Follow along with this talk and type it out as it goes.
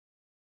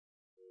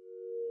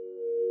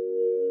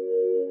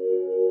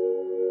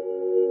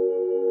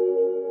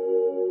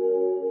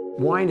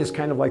Wine is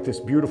kind of like this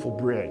beautiful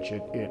bridge.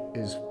 It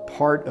is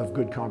part of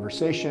good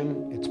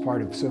conversation. It's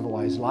part of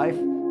civilized life.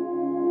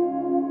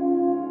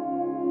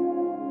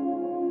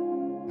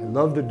 I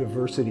love the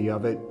diversity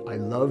of it. I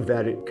love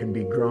that it can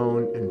be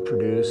grown and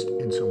produced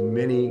in so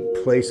many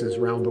places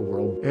around the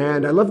world.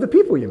 And I love the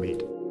people you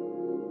meet.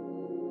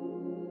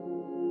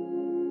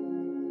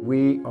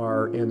 We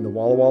are in the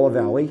Walla Walla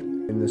Valley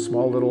in the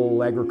small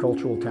little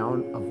agricultural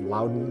town of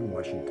Loudon,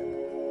 Washington.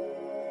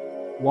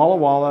 Walla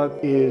Walla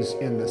is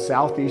in the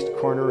southeast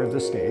corner of the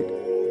state.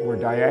 We're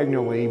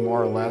diagonally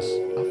more or less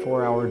a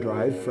 4-hour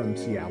drive from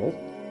Seattle.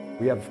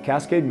 We have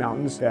Cascade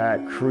Mountains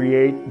that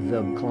create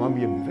the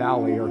Columbia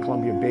Valley or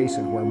Columbia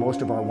Basin where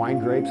most of our wine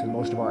grapes and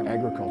most of our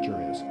agriculture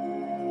is.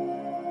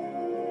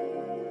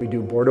 We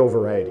do Bordeaux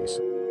varieties.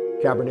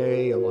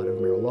 Cabernet, a lot of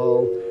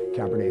Merlot,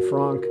 Cabernet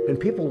Franc, and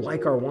people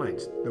like our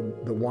wines.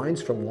 The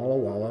wines from Walla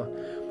Walla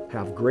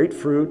have great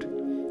fruit,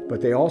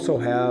 but they also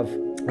have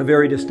a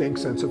very distinct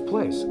sense of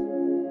place.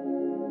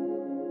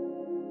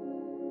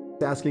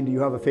 Asking, do you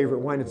have a favorite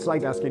wine? It's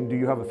like asking, do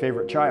you have a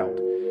favorite child?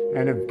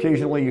 And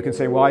occasionally you can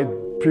say, well, I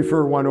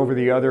prefer one over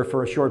the other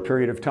for a short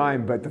period of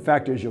time, but the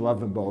fact is you love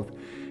them both.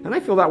 And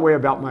I feel that way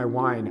about my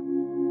wine.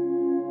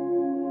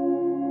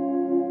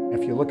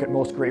 If you look at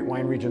most great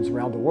wine regions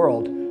around the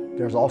world,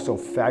 there's also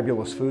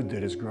fabulous food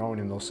that is grown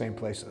in those same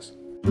places.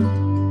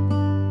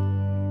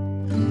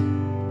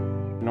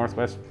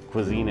 Northwest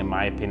cuisine, in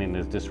my opinion,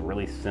 is just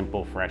really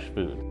simple, fresh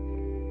food.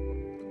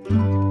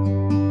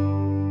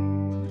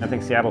 I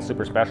think Seattle's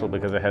super special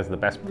because it has the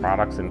best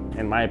products,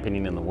 in my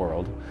opinion, in the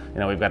world. You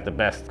know, we've got the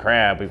best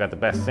crab, we've got the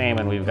best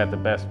salmon, we've got the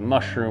best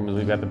mushrooms,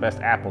 we've got the best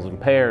apples and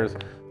pears.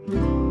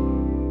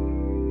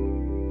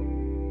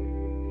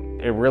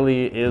 It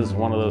really is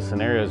one of those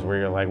scenarios where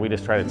you're like, we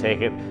just try to take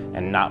it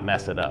and not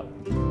mess it up.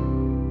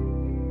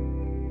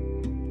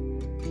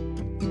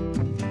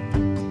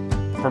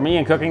 For me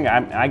in cooking,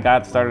 I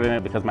got started in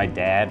it because my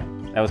dad,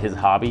 that was his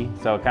hobby,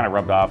 so it kind of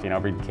rubbed off. You know,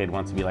 every kid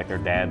wants to be like their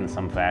dad in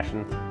some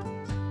fashion.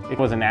 It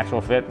was a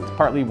natural fit. It's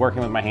partly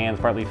working with my hands,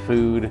 partly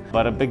food,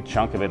 but a big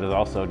chunk of it is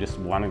also just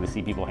wanting to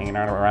see people hanging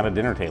out around a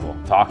dinner table,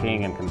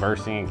 talking and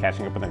conversing and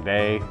catching up with their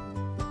day.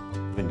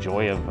 The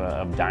joy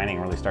of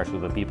dining really starts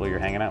with the people you're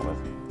hanging out with.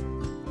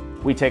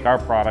 We take our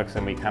products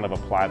and we kind of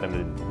apply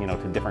them to,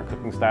 to different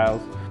cooking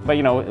styles. But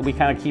we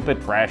kind of keep it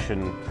fresh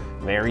and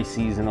very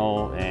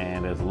seasonal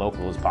and as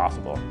local as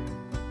possible.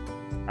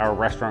 Our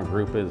restaurant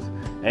group is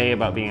A,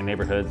 about being in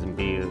neighborhoods, and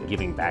B,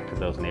 giving back to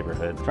those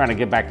neighborhoods. Trying to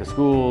give back to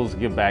schools,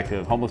 give back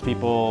to homeless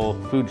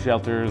people, food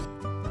shelters.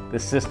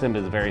 This system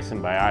is very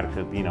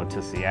symbiotic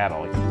to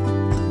Seattle.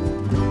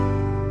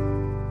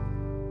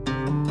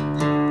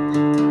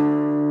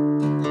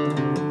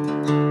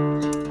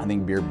 I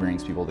think beer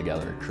brings people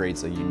together. It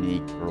creates a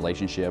unique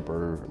relationship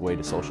or way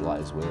to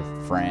socialize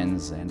with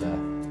friends, and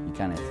you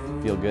kind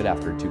of feel good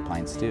after 2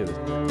 pints too.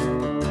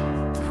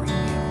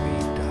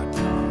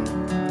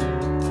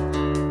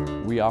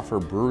 We offer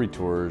brewery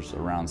tours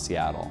around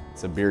Seattle.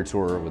 It's a beer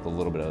tour with a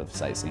little bit of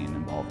sightseeing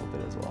involved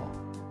with it as well.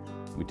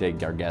 We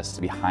take our guests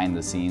behind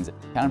the scenes,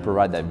 kind of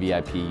provide that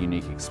VIP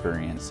unique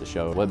experience to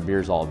show what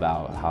beer's all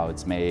about, how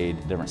it's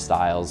made, different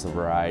styles, the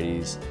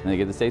varieties, and they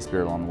get to taste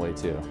beer along the way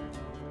too.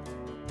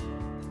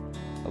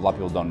 A lot of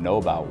people don't know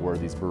about where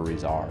these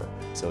breweries are.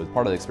 So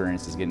part of the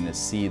experience is getting to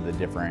see the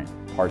different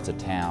parts of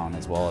town,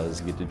 as well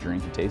as get to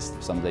drink and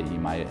taste some that you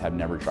might have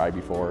never tried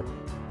before.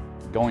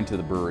 Going to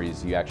the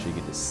breweries, you actually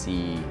get to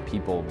see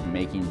people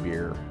making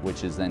beer,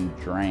 which is then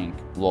drank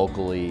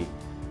locally,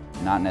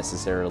 not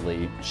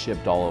necessarily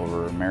shipped all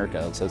over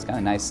America. So it's kind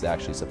of nice to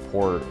actually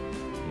support,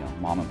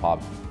 mom and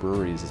pop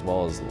breweries as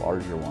well as the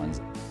larger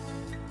ones.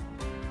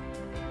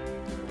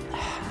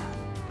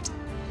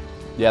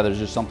 Yeah, there's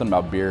just something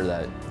about beer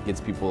that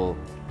gets people,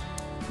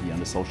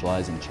 to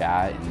socialize and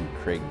chat and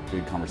create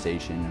good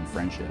conversation and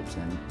friendships.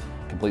 And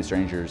complete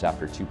strangers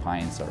after 2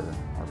 pints are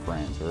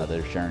friends, or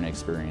they're sharing an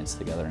experience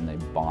together and they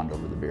bond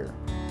over the beer.